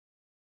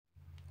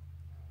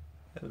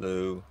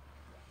Hello.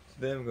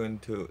 Today I'm going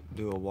to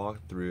do a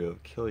walkthrough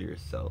of Kill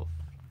Yourself.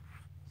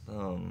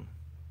 Um,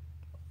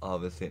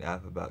 Obviously an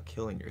app about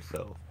killing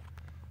yourself.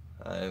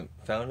 I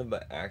found it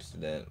by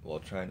accident while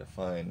trying to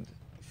find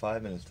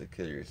 5 minutes to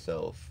kill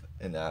yourself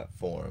in app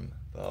form,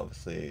 but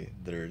obviously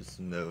there's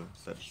no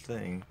such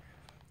thing.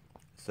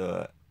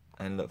 So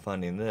I ended up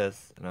finding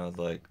this, and I was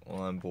like,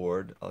 well, I'm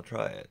bored, I'll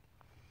try it.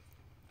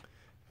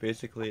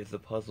 Basically, it's a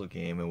puzzle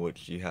game in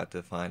which you have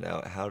to find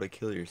out how to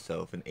kill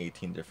yourself in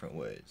 18 different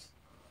ways.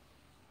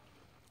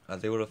 I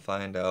was able to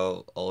find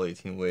out all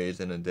 18 ways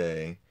in a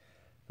day.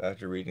 But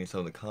after reading some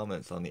of the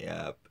comments on the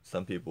app,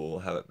 some people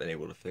haven't been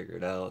able to figure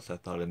it out, so I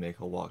thought I'd make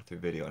a walkthrough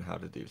video on how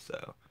to do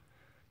so.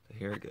 So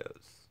here it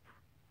goes.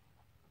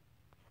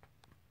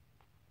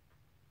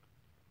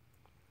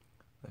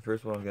 The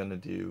first one I'm going to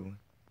do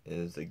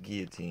is a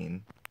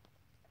guillotine.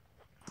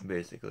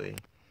 Basically,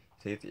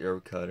 take the arrow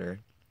cutter,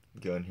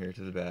 go in here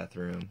to the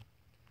bathroom,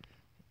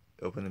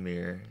 open the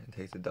mirror, and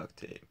take the duct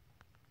tape.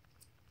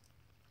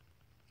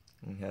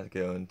 And you have to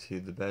go into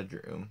the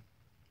bedroom,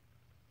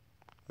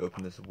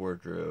 open this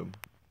wardrobe,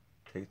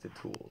 take the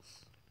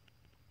tools.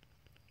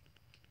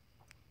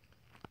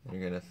 And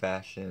you're going to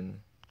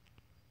fashion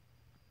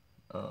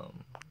a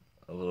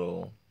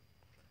little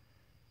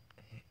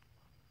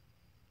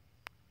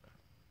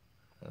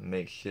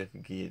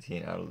makeshift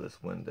guillotine out of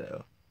this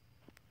window.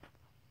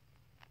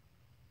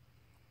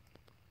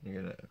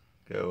 You're going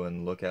to go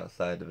and look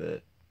outside of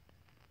it.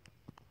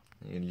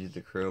 You're going to use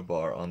the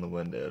crowbar on the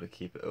window to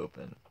keep it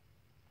open.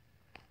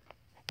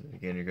 And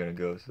again, you're going to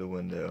go to the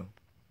window.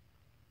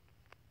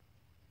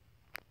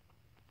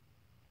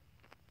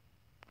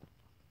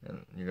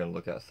 And you're going to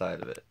look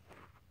outside of it.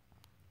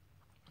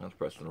 I was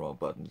pressing the wrong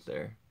buttons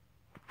there.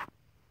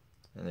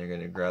 And you're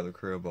going to grab the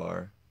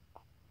crowbar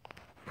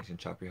and you can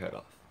chop your head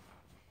off.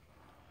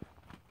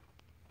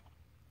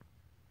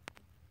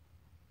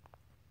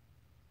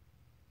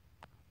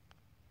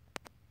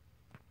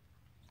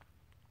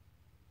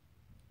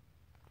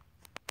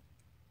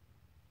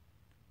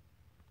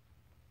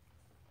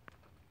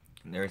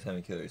 And every time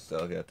you kill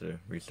yourself, you have to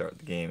restart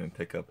the game and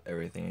pick up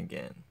everything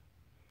again.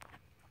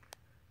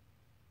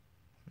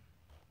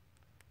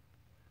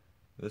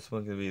 This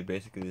one's going to be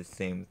basically the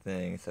same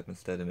thing, except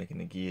instead of making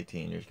a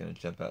guillotine, you're just going to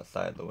jump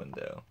outside the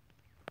window.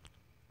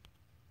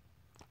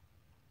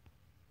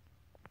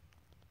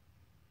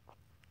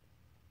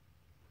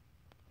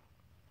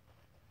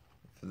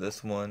 For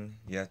this one,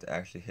 you have to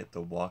actually hit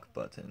the walk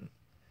button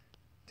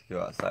to go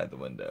outside the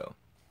window.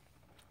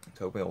 It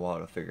took me a while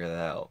to figure that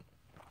out.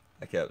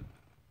 I kept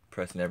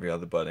pressing every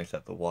other button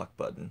except the walk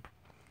button.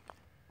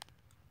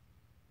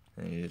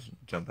 And you just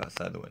jump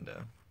outside the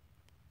window.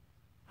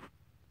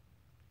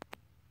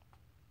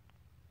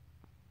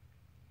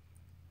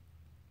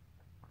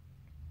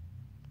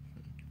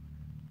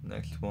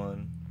 Next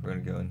one, we're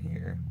going to go in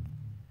here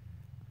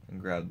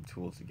and grab the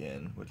tools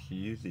again, which you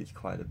use these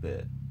quite a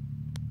bit.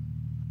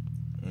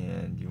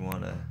 And you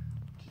want to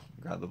just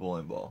grab the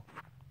bowling ball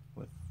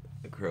with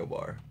the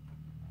crowbar.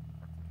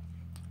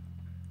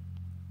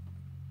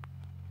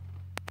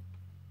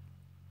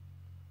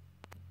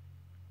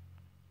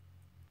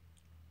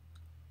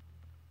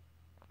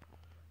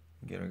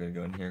 Again, we're going to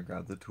go in here,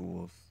 grab the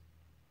tools.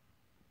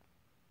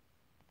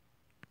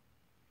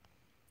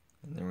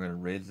 And then we're going to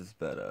raise this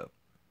bed up.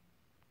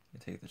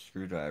 And take the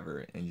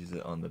screwdriver and use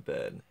it on the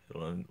bed.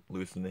 It'll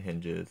loosen the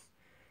hinges.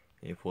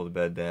 And you pull the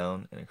bed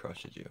down and it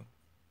crushes you.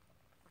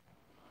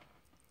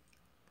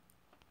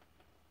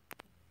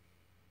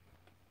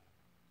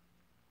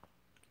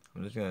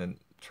 I'm just going to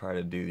try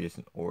to do these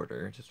in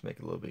order, just to make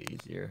it a little bit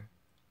easier.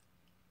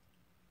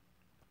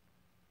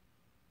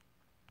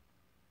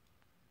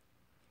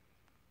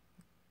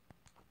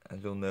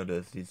 As you'll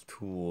notice, these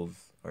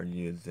tools are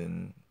used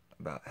in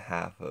about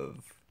half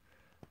of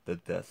the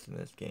deaths in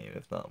this game,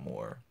 if not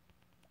more.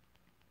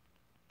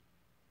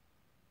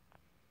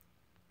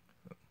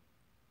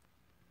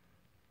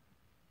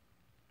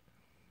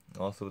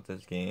 Also with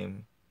this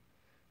game,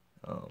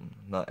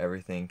 not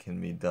everything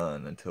can be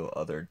done until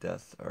other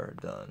deaths are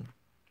done.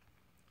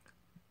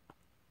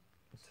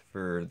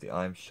 For the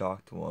I'm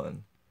shocked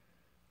one,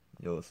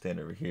 you'll stand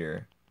over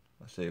here.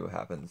 I'll show you what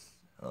happens.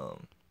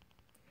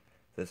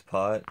 This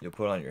pot, you'll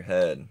put on your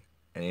head,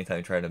 and anytime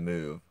you try to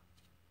move,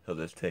 he'll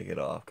just take it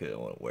off because he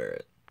don't want to wear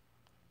it.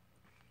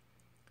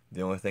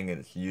 The only thing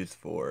it's used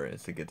for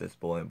is to get this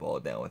bowling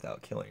ball down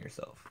without killing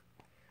yourself.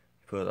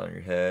 You put it on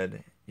your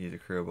head, use a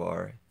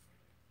crowbar,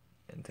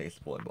 and take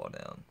the bowling ball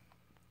down.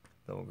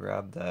 Then we'll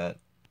grab that,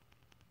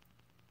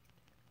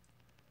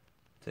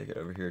 take it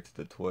over here to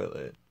the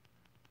toilet.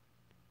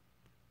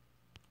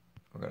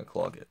 We're going to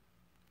clog it.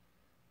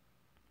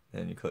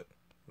 Then you click,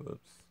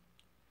 whoops.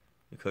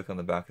 You click on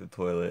the back of the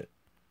toilet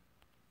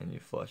and you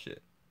flush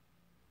it.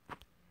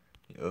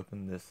 You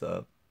open this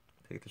up,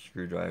 take the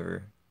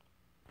screwdriver,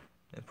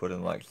 and put it in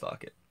the light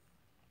socket.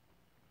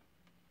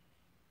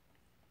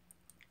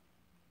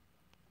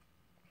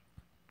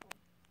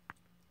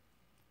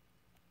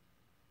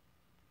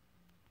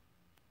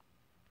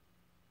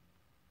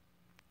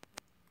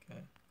 Okay.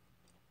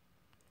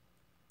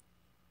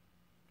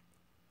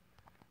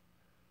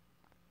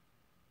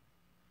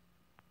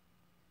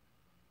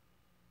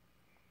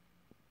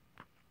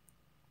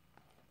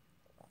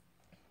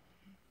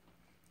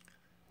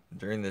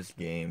 during this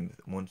game,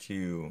 once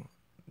you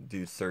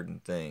do certain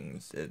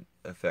things, it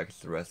affects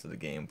the rest of the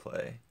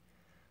gameplay.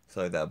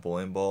 So like that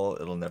bowling ball,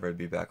 it'll never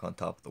be back on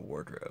top of the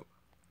wardrobe.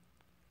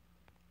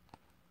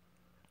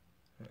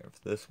 Right,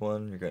 for this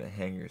one, you're going to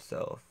hang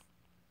yourself.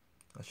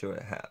 I'll show you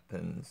what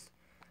happens.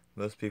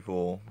 Most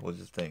people will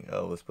just think,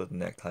 oh, let's put the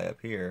necktie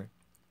up here,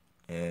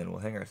 and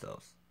we'll hang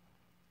ourselves.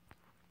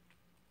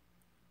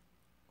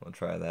 We'll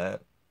try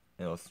that,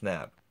 and it'll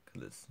snap,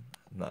 because it's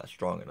not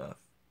strong enough.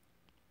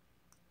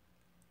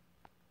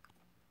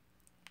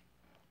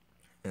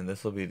 And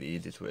this will be the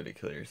easiest way to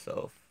kill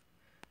yourself.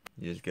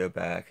 You just go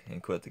back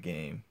and quit the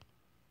game,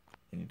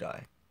 and you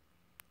die.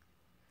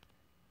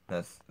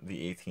 That's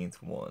the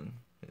 18th one.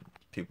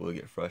 People who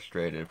get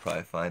frustrated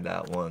probably find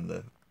that one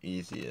the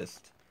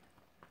easiest.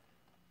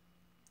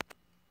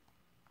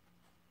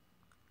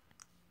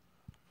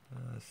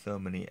 So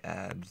many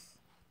ads.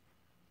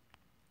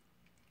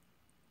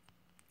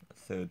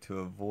 So to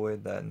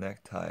avoid that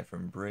necktie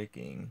from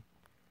breaking,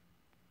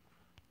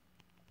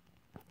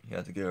 you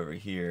have to go over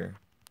here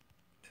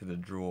to the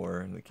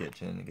drawer in the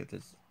kitchen and get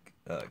this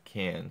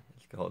can.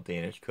 It's called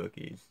Danish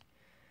cookies,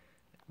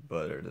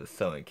 but there's a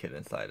sewing kit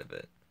inside of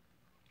it.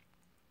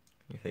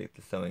 You take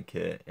the sewing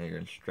kit and you're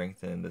going to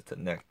strengthen this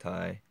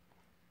necktie,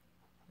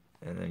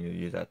 and then you'll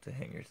use that to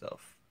hang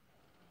yourself.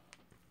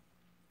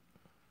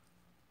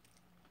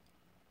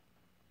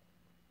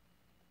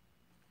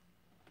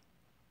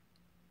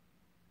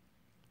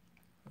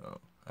 Oh,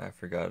 I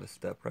forgot a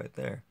step right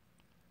there.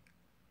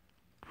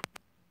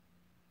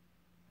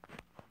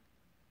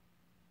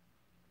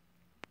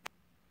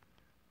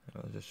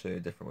 I'll just show you a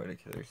different way to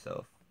kill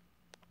yourself.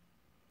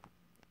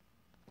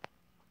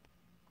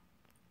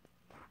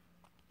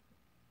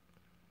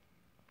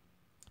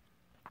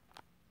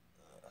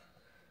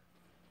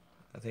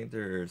 I think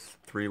there's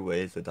 3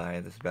 ways to die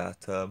in this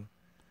bathtub.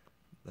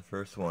 The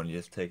first one, you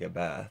just take a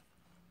bath.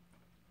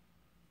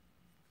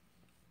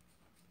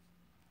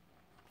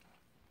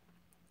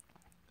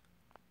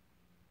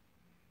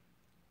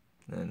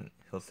 And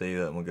he'll say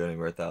that won't go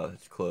anywhere without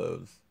his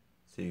clothes.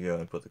 So you go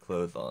and put the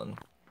clothes on.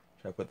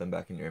 Try to put them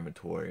back in your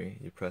inventory.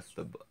 You press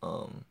the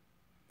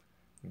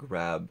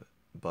grab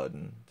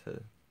button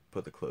to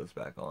put the clothes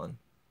back on.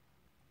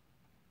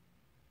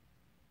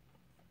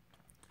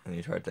 And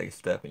you try to take a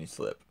step and you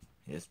slip.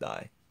 You just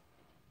die.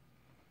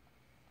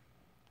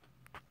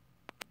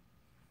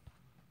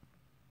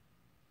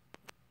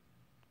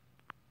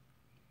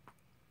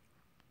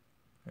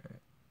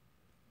 Alright.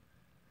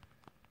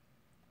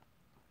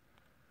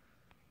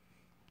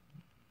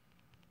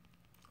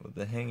 With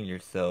the hanging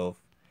yourself,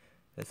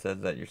 it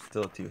says that you're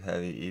still too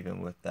heavy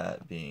even with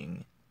that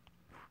being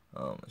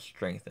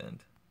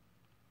strengthened.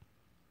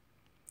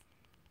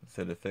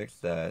 So to fix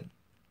that,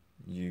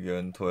 you go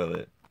in the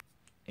toilet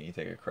and you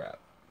take a crap.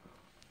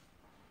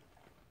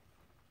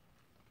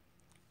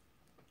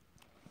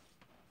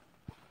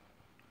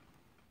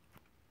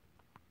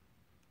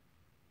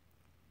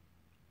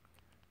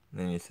 And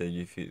then you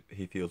say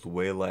he feels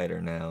way lighter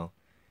now.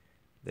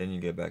 Then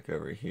you get back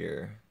over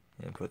here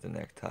and put the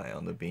necktie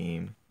on the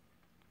beam,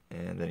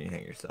 and then you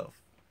hang yourself.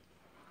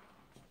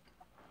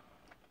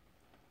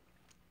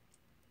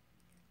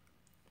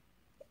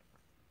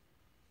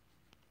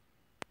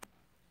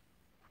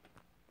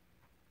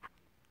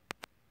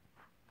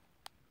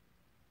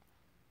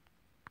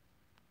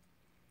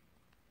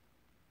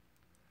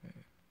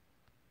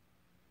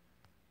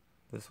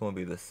 This won't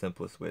be the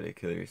simplest way to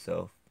kill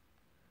yourself.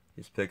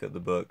 You just pick up the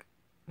book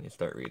and you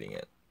start reading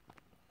it.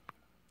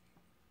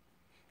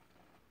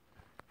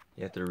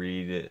 You have to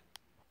read it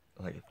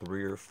like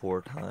 3 or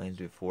 4 times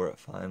before it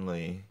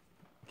finally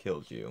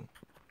kills you.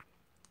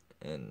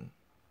 And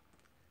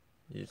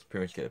you just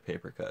pretty much get a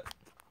paper cut.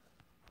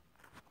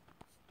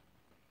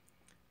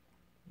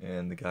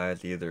 And the guy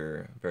is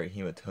either very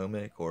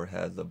hematomic or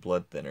has a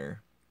blood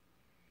thinner.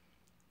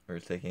 Or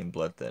is taking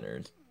blood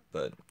thinners,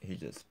 but he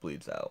just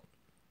bleeds out.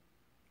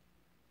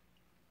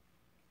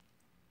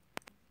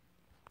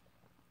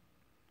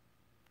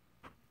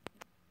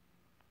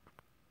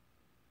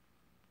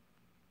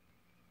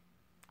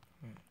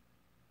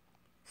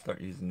 Start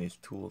using these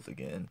tools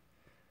again.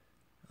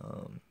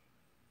 You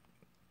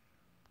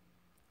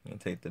can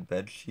take the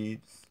bed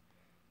sheets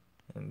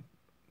and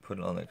put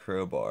it on the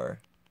crowbar,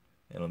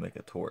 and it'll make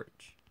a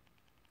torch.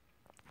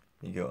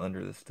 You go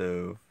under the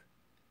stove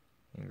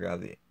and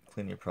grab the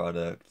cleaning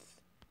products,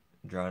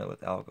 drown it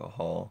with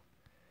alcohol,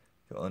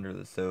 go under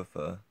the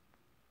sofa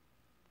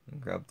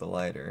and grab the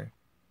lighter,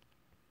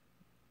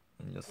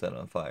 and you'll set it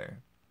on fire.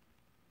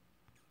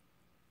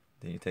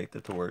 Then you take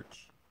the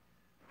torch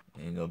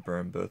and you'll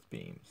burn both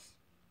beams.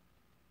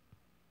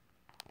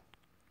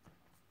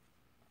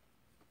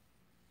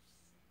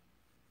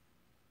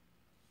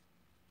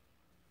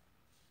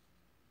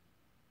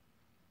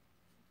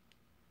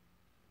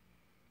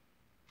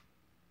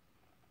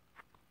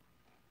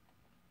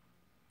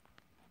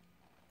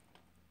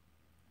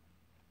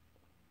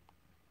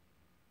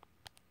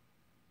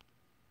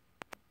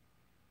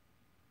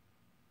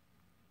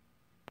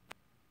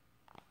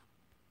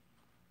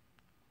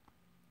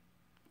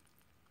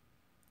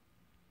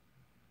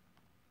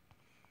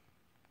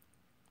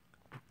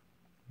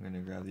 I'm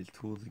going to grab these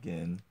tools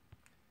again.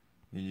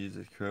 You use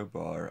a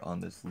crowbar on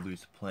this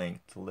loose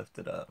plank to lift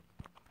it up.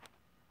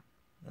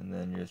 And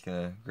then you're just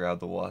going to grab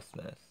the wasp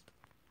nest.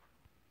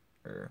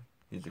 Or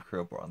use a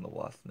crowbar on the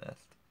wasp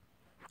nest.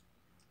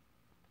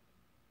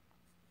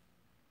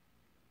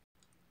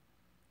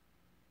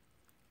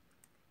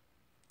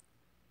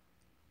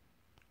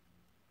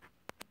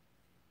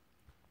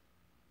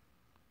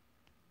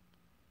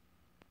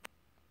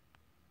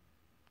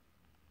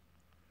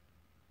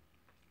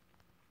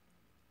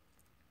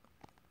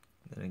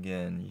 Then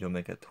again, you'll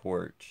make a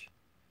torch.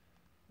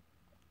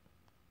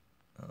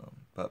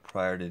 But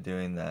prior to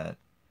doing that,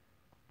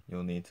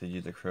 you'll need to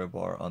use a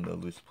crowbar on the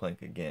loose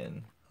plank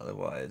again.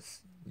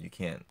 Otherwise, you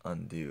can't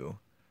undo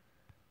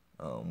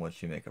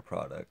once you make a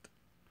product.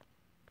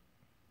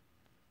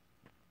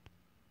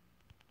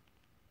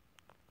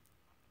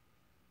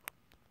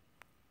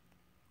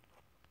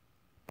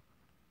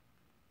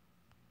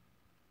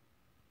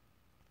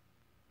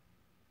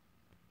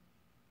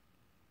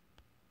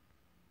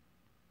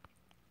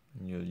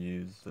 And you'll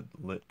use the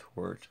lit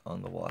torch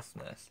on the wasp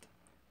nest.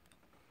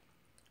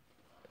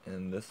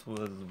 And this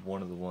was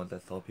one of the ones I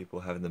saw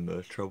people having the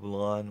most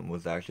trouble on.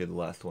 Was actually the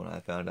last one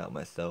I found out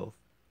myself.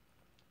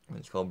 And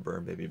it's called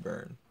Burn Baby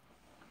Burn.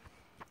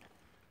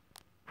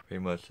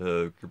 Pretty much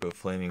a group of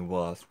flaming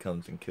wasps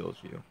comes and kills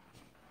you.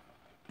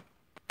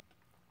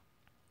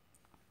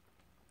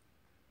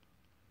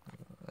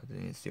 I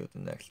didn't even see what the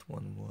next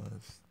one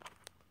was.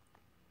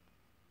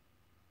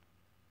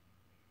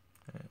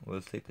 Alright, we'll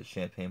just take the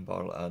champagne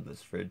bottle out of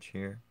this fridge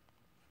here.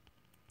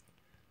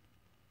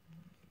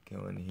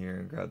 Go in here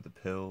and grab the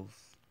pills.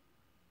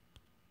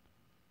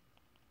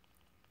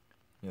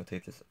 You'll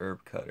take this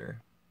herb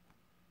cutter.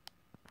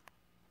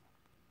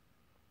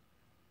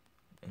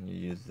 And you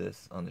use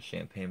this on the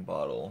champagne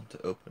bottle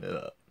to open it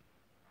up.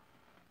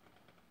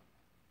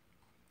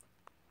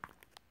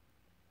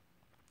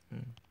 I'll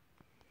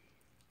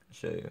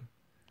show you.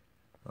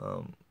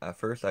 At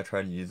first I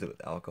tried to use it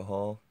with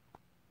alcohol,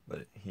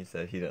 but he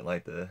said he didn't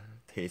like the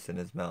taste in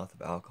his mouth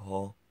of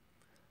alcohol.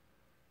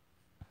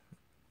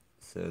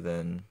 So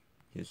then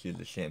you just use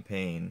the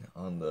champagne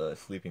on the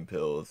sleeping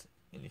pills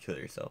and you kill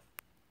yourself.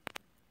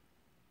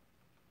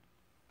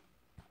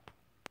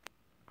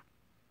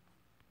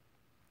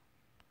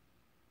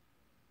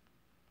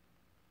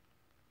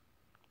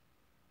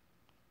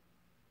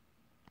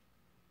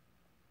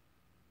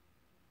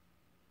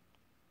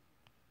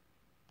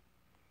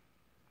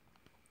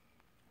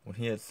 When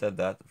he had said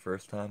that the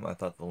first time, I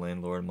thought the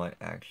landlord might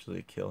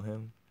actually kill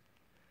him.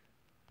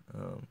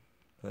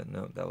 But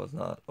no, that was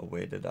not a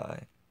way to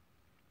die.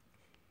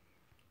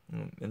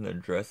 In the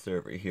dresser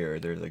over here,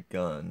 there's a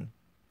gun.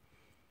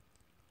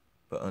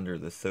 But under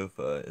the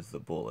sofa is the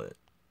bullet.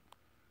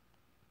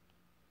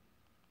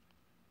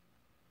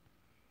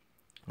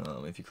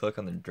 If you click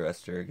on the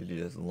dresser, it gives you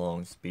this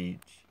long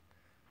speech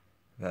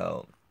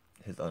about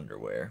his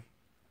underwear.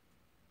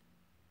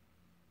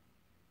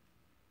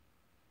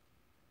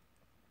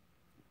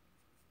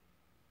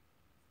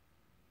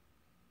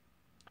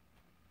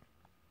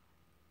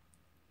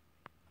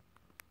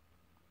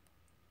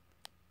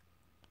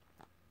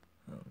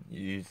 You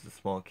use the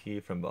small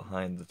key from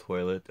behind the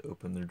toilet to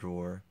open the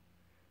drawer.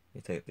 You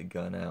take the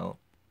gun out.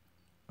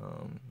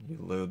 You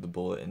load the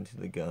bullet into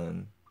the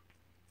gun.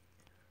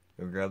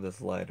 You'll grab this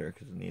lighter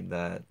because you need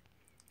that.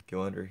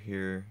 Go under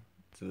here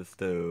to the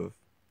stove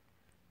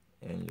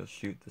and you'll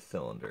shoot the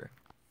cylinder.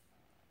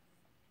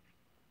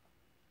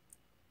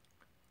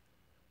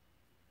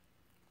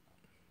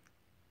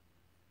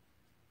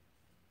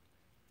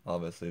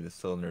 Obviously the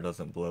cylinder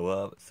doesn't blow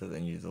up, so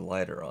then use a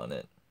lighter on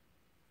it.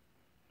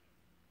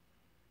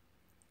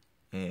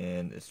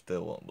 And it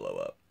still won't blow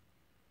up.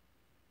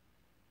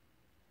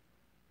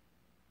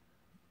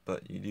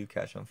 But you do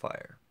catch on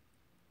fire.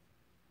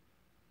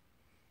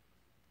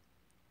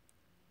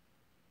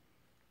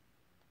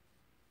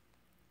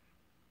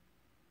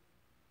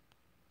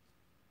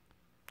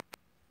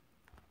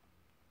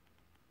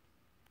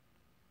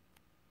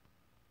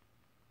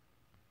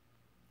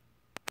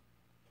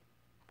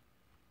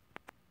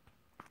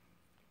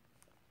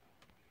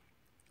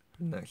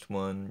 Next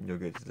one, you'll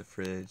go to the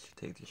fridge,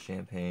 take the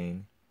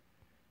champagne,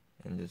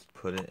 and just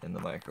put it in the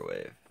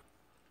microwave.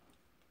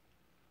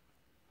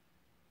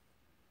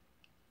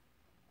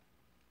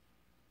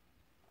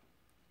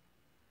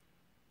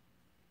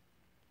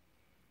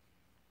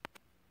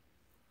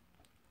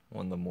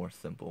 One of the more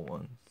simple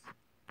ones.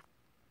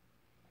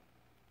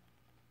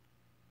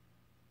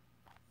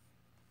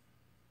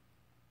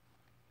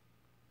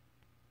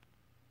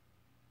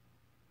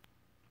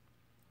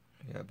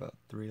 We got about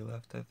 3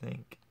 left, I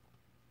think.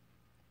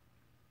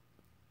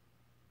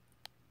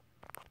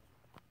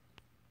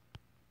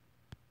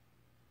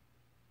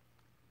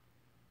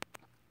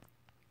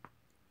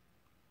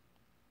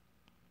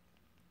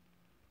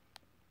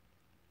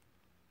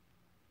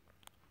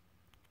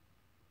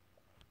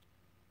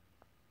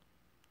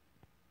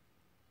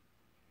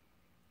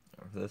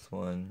 For this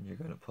one, you're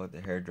going to plug the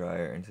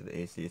hairdryer into the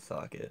AC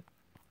socket.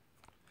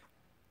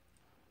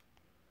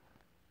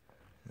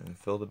 And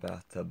fill the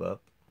bathtub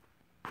up.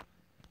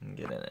 And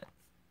get in it.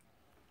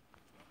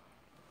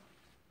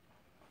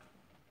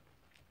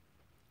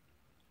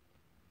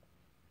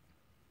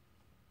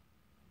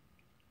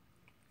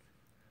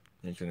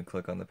 Then you're going to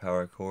click on the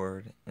power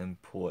cord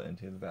and pull it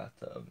into the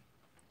bathtub.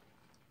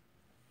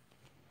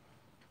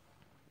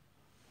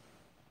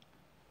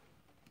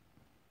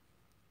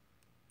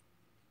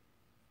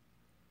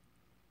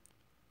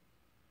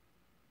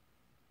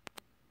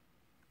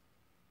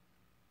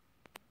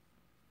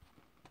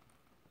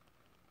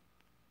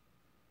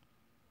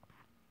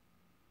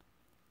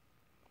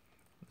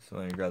 So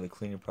when you grab the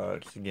cleaning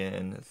products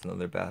again, it's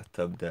another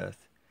bathtub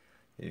death.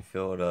 You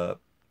fill it up,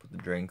 put the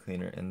drain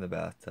cleaner in the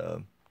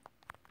bathtub,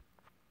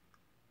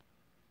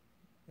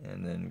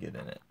 and then get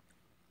in it.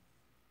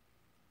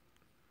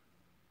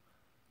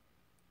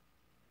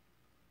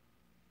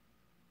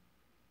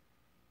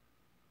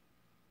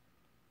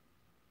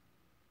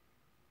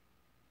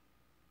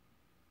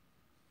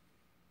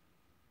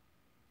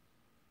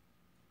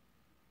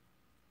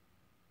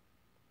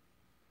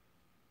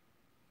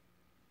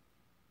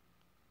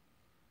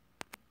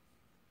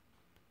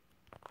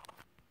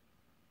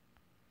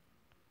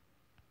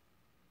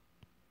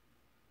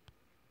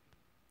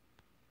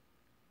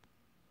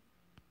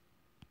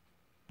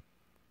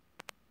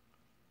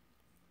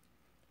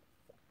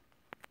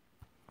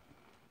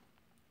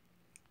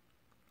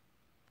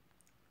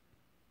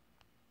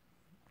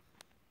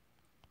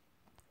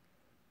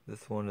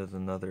 This one is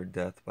another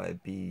death by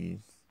bees.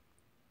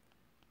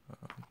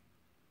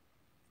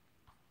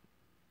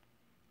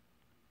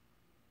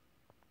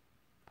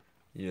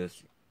 You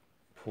just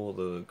pull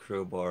the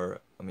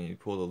crowbar, you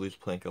pull the loose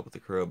plank up with the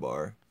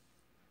crowbar,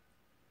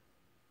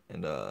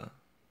 and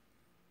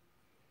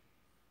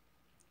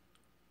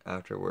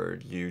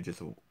afterwards you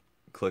just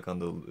click on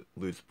the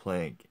loose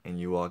plank and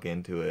you walk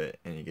into it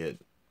and you get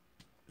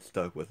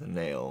stuck with a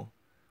nail.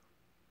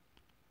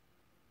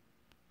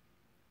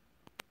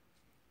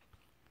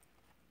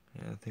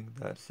 And I think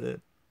that's it.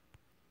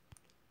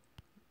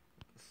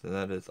 So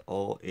that is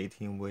all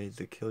 18 ways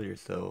to kill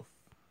yourself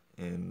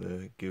in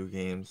the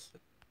GuGames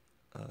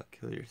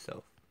Kill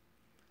Yourself.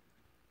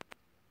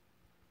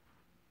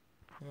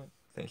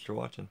 Thanks for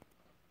watching.